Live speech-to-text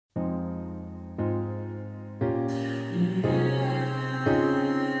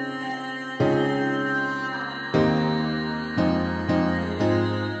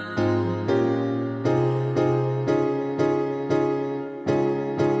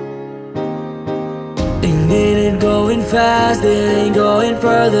And it ain't going fast, it ain't going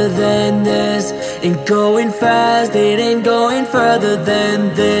further than this. Ain't going fast, it ain't going further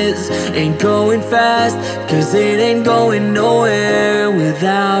than this. Ain't going fast, cause it ain't going nowhere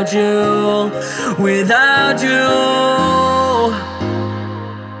without you, without you.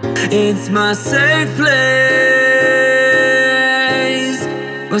 It's my safe place,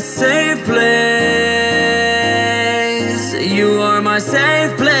 my safe place. You are my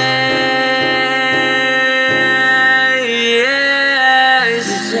safe place.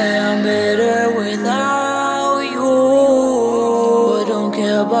 You say I'm better without you, but don't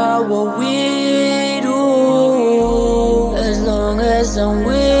care about what we do. As long as I'm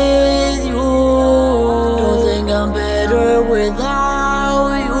with you, don't think I'm better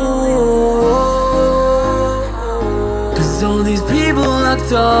without you. Cause all these people are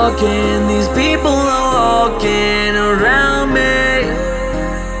talking, these people are walking around me,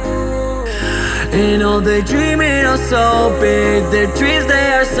 and all they dreaming are so big, their dreams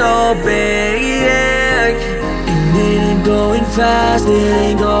they are so big. And it ain't going fast, it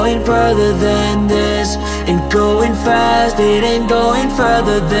ain't going further than this. Ain't going fast, it ain't going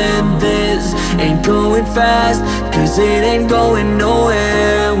further than this. Ain't going fast, cause it ain't going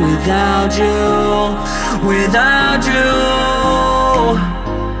nowhere without you, without you.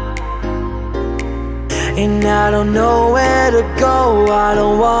 And I don't know where to go, I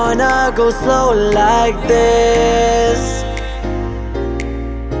don't wanna go slow like this.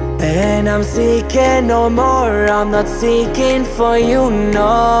 And I'm seeking no more, I'm not seeking for you,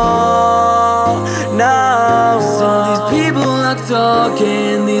 no, no. So these people are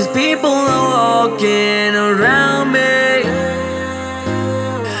talking, these people are walking around me,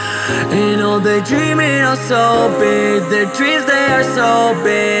 and all they dreaming are so big, their dreams they are so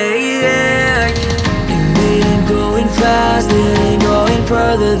big. And it ain't going fast, it ain't going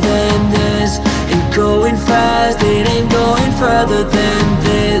further than this. Ain't going fast, it ain't going further than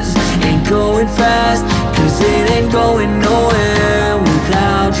this. Ain't going fast, cause it ain't going nowhere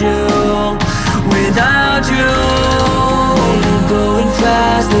without you,